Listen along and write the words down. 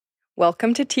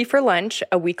Welcome to Tea for Lunch,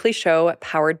 a weekly show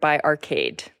powered by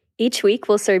Arcade. Each week,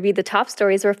 we'll serve you the top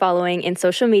stories we're following in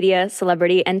social media,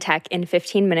 celebrity, and tech in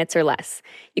 15 minutes or less.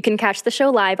 You can catch the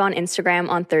show live on Instagram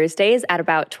on Thursdays at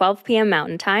about 12 p.m.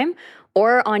 Mountain Time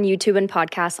or on YouTube and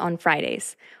podcasts on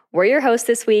Fridays. We're your hosts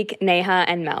this week, Neha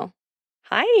and Mel.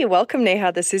 Hi, welcome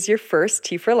Neha. This is your first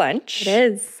Tea for Lunch. It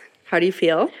is. How do you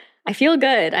feel? I feel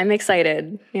good. I'm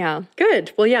excited. Yeah.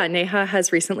 Good. Well, yeah, Neha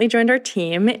has recently joined our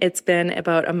team. It's been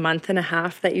about a month and a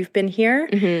half that you've been here.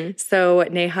 Mm-hmm. So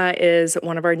Neha is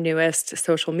one of our newest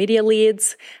social media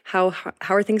leads. How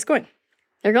are things going?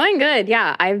 They're going good.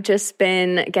 Yeah. I've just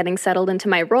been getting settled into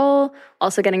my role,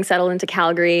 also getting settled into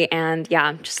Calgary, and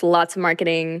yeah, just lots of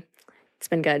marketing. It's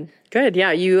been good. Good.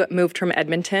 Yeah. You moved from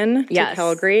Edmonton to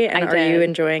Calgary. And are you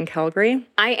enjoying Calgary?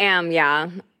 I am, yeah.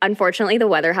 Unfortunately, the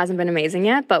weather hasn't been amazing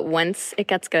yet, but once it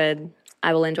gets good,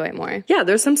 I will enjoy it more. Yeah,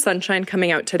 there's some sunshine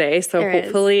coming out today, so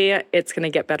hopefully it's going to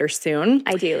get better soon.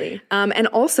 Ideally. And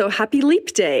also, happy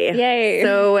Leap Day. Yay.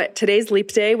 So today's Leap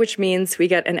Day, which means we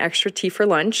get an extra tea for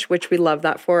lunch, which we love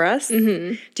that for us.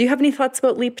 Mm-hmm. Do you have any thoughts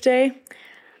about Leap Day?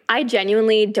 I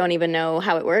genuinely don't even know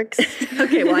how it works.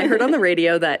 Okay, well, I heard on the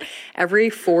radio that every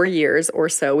 4 years or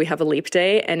so we have a leap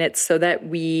day, and it's so that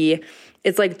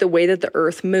it's like the way that the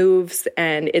earth moves,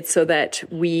 and it's so that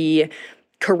we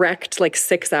correct like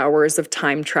 6 hours of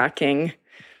time tracking,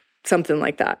 something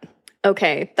like that.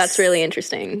 Okay, that's really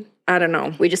interesting. I don't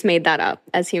know. We just made that up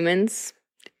as humans.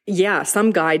 Yeah,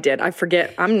 some guy did. I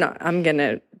forget. I'm going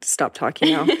to stop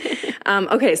talking now.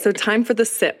 Okay, so time for the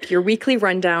sip, your weekly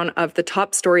rundown of the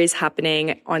top stories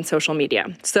happening on social media.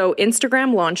 So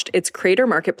Instagram launched its creator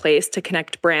marketplace to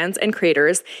connect brands and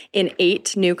creators in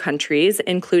 8 new countries,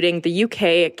 including the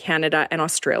UK, Canada, and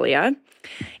Australia.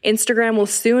 Instagram will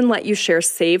soon let you share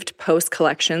saved post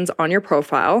collections on your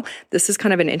profile. This is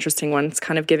kind of an interesting one. It's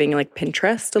kind of giving like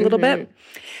Pinterest a little bit.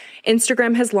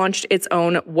 Instagram has launched its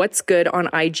own What's Good on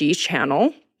IG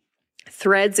channel.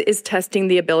 Threads is testing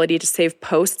the ability to save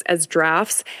posts as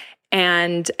drafts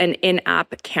and an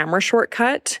in-app camera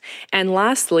shortcut. And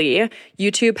lastly,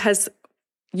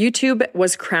 YouTube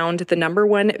was crowned the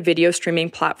 #1 video streaming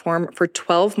platform for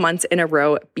 12 months in a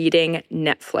row, beating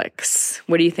Netflix.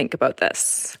 What do you think about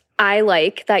this? I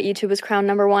like that YouTube was crowned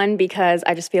 #1 because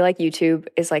I just feel like YouTube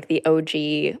is like the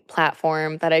OG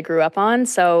platform that I grew up on.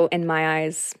 So in my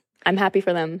eyes, I'm happy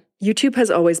for them. YouTube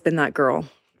has always been that girl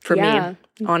for me,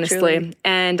 honestly. Truly.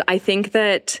 And I think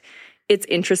that it's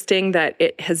interesting that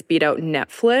it has beat out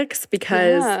Netflix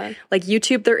because like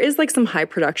YouTube, there is like some high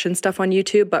production stuff on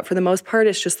YouTube, but for the most part,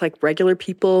 it's just like regular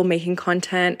people making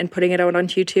content and putting it out on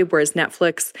YouTube. Whereas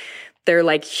Netflix, they're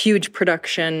like huge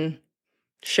production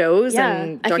shows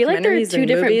and documentaries. I feel like they're two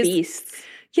different beasts.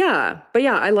 Yeah. But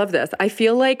yeah, I love this. I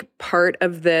feel like part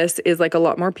of this is like a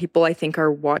lot more people I think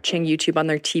are watching YouTube on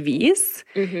their TVs.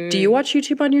 Mm-hmm. Do you watch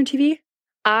YouTube on your TV?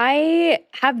 I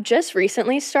have just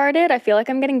recently started. I feel like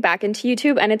I'm getting back into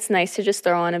YouTube, and it's nice to just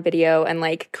throw on a video and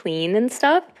like clean and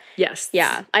stuff. Yes.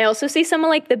 Yeah. I also see some of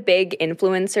like the big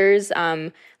influencers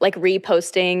like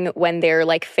reposting when their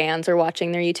like fans are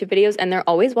watching their YouTube videos, and they're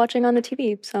always watching on the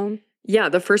TV. So yeah,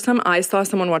 the first time I saw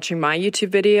someone watching my YouTube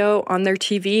video on their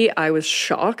TV, I was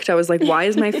shocked. I was like, why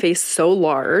is my face so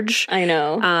large? I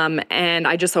know. And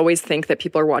I just always think that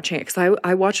people are watching it because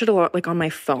I watch it a lot like on my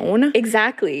phone.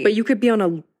 Exactly. But you could be on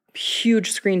a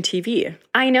huge screen TV.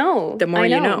 I know. The more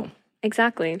you know.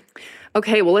 Exactly.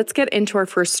 Okay, well, let's get into our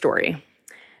first story.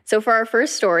 So for our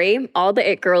first story, all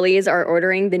the it girlies are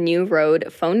ordering the new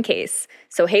Rode phone case.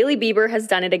 So Hailey Bieber has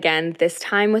done it again, this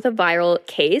time with a viral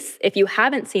case. If you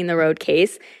haven't seen the Rode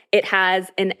case, it has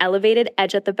an elevated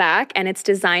edge at the back, and it's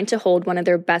designed to hold one of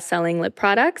their best-selling lip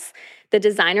products. The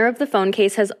designer of the phone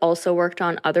case has also worked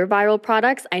on other viral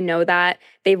products. I know that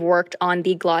they've worked on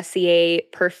the Glossier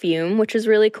perfume, which is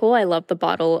really cool. I love the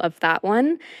bottle of that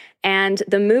one. And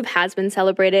the move has been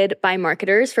celebrated by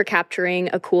marketers for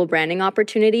capturing a cool branding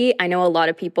opportunity. I know a lot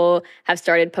of people have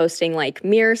started posting like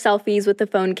mirror selfies with the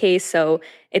phone case, so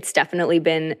it's definitely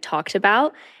been talked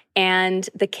about. And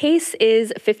the case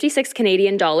is 56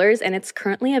 Canadian dollars, and it's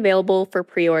currently available for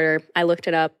pre-order. I looked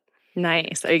it up.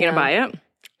 Nice. Are you going to buy it?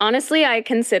 Honestly, I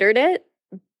considered it,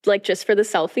 like just for the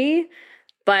selfie,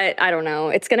 but I don't know.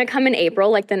 It's going to come in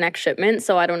April, like the next shipment,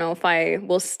 so I don't know if I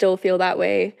will still feel that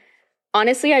way.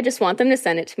 Honestly, I just want them to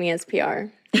send it to me as PR.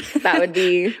 That would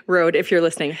be... Rode, if you're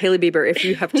listening. Hailey Bieber, if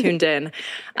you have tuned in.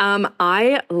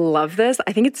 I love this.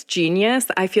 I think it's genius.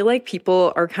 I feel like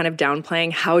people are kind of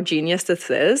downplaying how genius this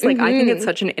is. Like, I think it's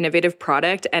such an innovative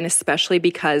product, and especially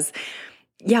because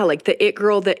like the it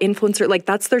girl, the influencer, like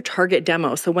that's their target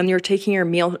demo. So when you're taking your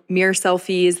mirror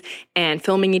selfies and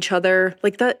filming each other,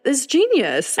 like that is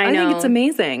genius. I think it's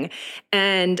amazing.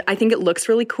 And I think it looks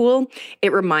really cool.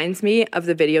 It reminds me of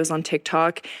the videos on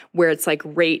TikTok where it's like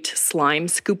rate slime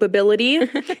scoopability.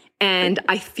 And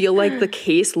I feel like the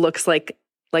case looks like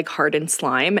hardened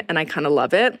slime, and I kind of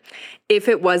love it. If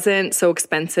it wasn't so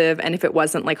expensive and if it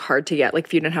wasn't like hard to get, like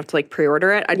if you didn't have to like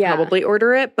pre-order it, I'd probably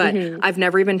order it. But I've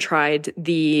never even tried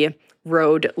the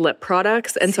Rhode lip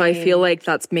products. And so I feel like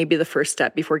that's maybe the first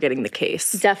step before getting the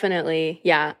case. Definitely.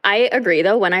 Yeah. I agree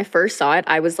though. When I first saw it,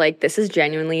 I was like, this is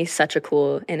genuinely such a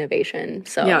cool innovation.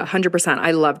 So yeah, 100%. I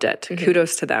loved it.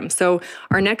 Kudos to them. So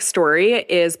our next story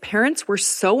is parents were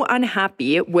so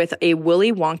unhappy with a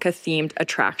Willy Wonka themed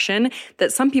attraction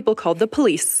that some people called the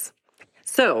police.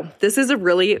 So this is a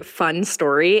really fun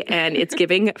story, and it's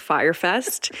giving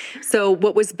Firefest. So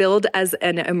what was billed as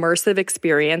an immersive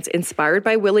experience inspired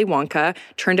by Willy Wonka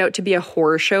turned out to be a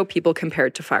horror show people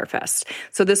compared to Firefest.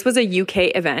 So this was a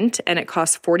UK event, and it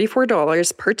cost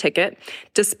 $44 per ticket,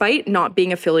 despite not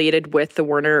being affiliated with the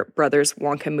Warner Brothers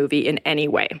Wonka movie in any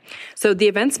way. So the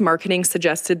event's marketing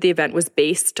suggested the event was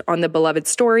based on the beloved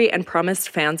story and promised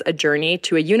fans a journey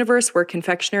to a universe where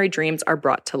confectionery dreams are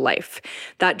brought to life.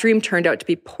 That dream turned out to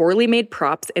be poorly made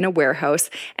props in a warehouse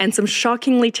and some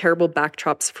shockingly terrible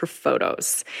backdrops for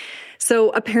photos. So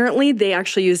apparently they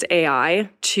actually used AI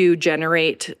to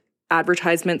generate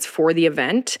advertisements for the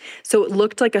event. So it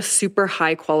looked like a super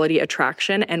high quality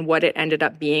attraction, and what it ended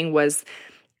up being was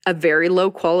a very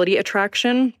low quality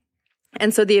attraction.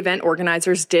 And so the event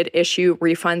organizers did issue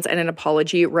refunds and an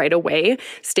apology right away,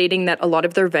 stating that a lot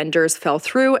of their vendors fell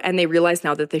through and they realize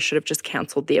now that they should have just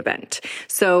canceled the event.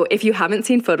 So if you haven't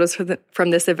seen photos from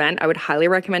this event, I would highly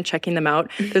recommend checking them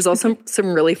out. There's also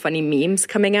some really funny memes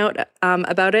coming out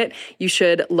about it. You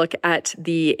should look at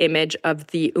the image of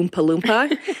the Oompa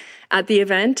Loompa at the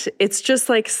event. It's just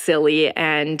like silly,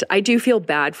 and I do feel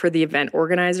bad for the event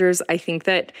organizers. I think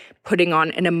that putting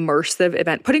on an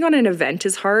event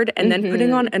is hard, and then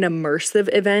putting on an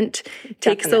immersive event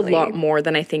takes a lot more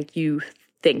than I think you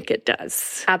think it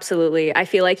does. Absolutely. I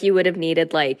feel like you would have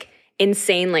needed like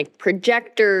insane like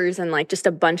projectors and like just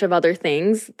a bunch of other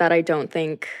things that I don't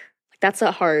think... That's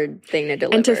a hard thing to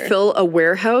deliver. And to fill a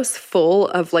warehouse full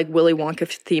of like Willy Wonka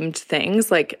themed things,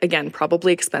 like again,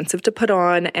 probably expensive to put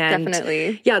on. And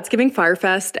definitely. Yeah, it's giving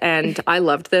Firefest. And I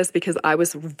loved this because I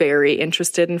was very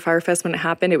interested in Firefest when it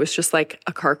happened. It was just like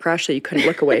a car crash that you couldn't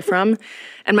look away from.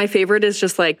 And my favorite is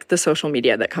just like the social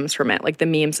media that comes from it. Like the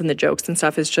memes and the jokes and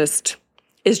stuff is just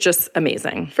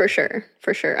amazing. For sure.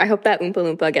 For sure. I hope that Oompa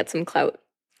Loompa gets some clout.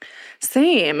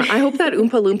 Same. I hope that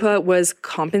Oompa Loompa was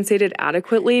compensated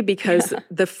adequately because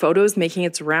the photo's making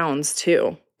its rounds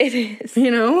too. It is. You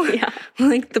know? Yeah.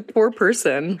 Like the poor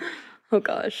person. Oh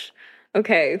gosh.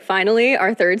 Okay, finally,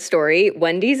 our third story.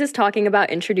 Wendy's is talking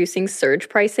about introducing surge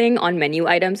pricing on menu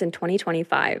items in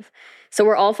 2025. So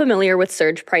we're all familiar with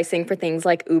surge pricing for things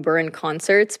like Uber and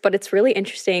concerts, but it's really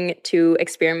interesting to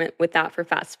experiment with that for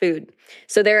fast food.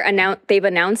 So they've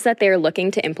announced that they're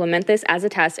looking to implement this as a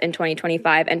test in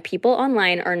 2025, and people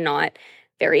online are not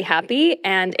very happy,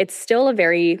 and it's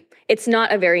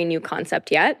not a very new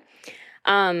concept yet.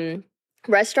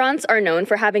 Restaurants are known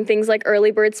for having things like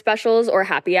early bird specials or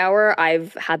happy hour.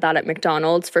 I've had that at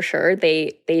McDonald's for sure.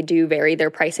 They do vary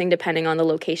their pricing depending on the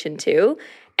location too.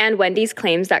 And Wendy's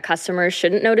claims that customers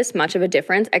shouldn't notice much of a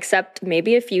difference except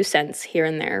maybe a few cents here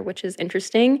and there, which is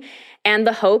interesting. And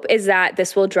the hope is that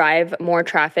this will drive more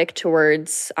traffic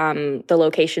towards the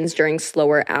locations during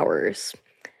slower hours.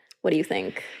 What do you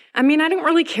think? I mean, I don't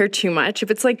really care too much. If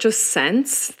it's like just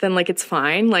cents, then like it's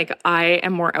fine. Like I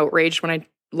am more outraged when I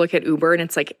look at Uber and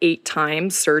it's like 8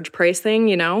 times surge pricing,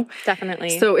 you know?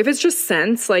 Definitely. So if it's just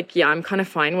cents, like, yeah, I'm kind of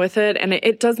fine with it. And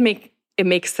it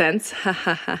makes sense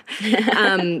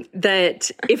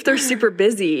that if they're super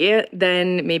busy,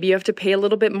 then maybe you have to pay a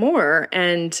little bit more.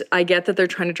 And I get that they're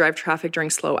trying to drive traffic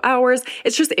during slow hours.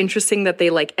 It's just interesting that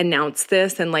they like announced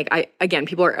this. And like,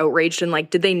 people are outraged, and like,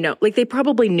 did they know? Like they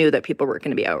probably knew that people were going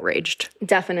to be outraged.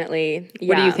 Definitely. Yeah.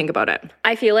 What do you think about it?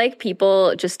 I feel like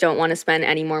people just don't want to spend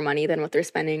any more money than what they're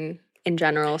spending in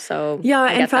general. So yeah.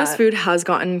 And fast food has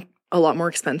gotten a lot more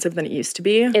expensive than it used to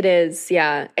be. It is.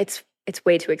 Yeah. It's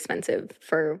way too expensive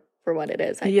for what it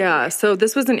is, I think. So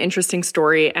this was an interesting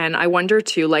story, and I wonder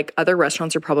too, like other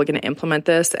restaurants are probably going to implement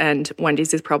this, and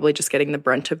Wendy's is probably just getting the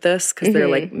brunt of this because they're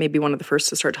like maybe one of the first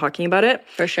to start talking about it.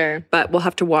 For sure. But we'll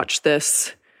have to watch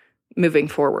this moving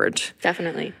forward.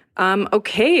 Definitely.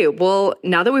 Okay, well,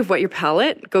 now that we've wet your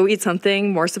palate, go eat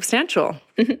something more substantial.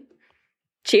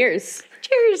 Cheers.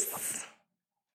 Cheers.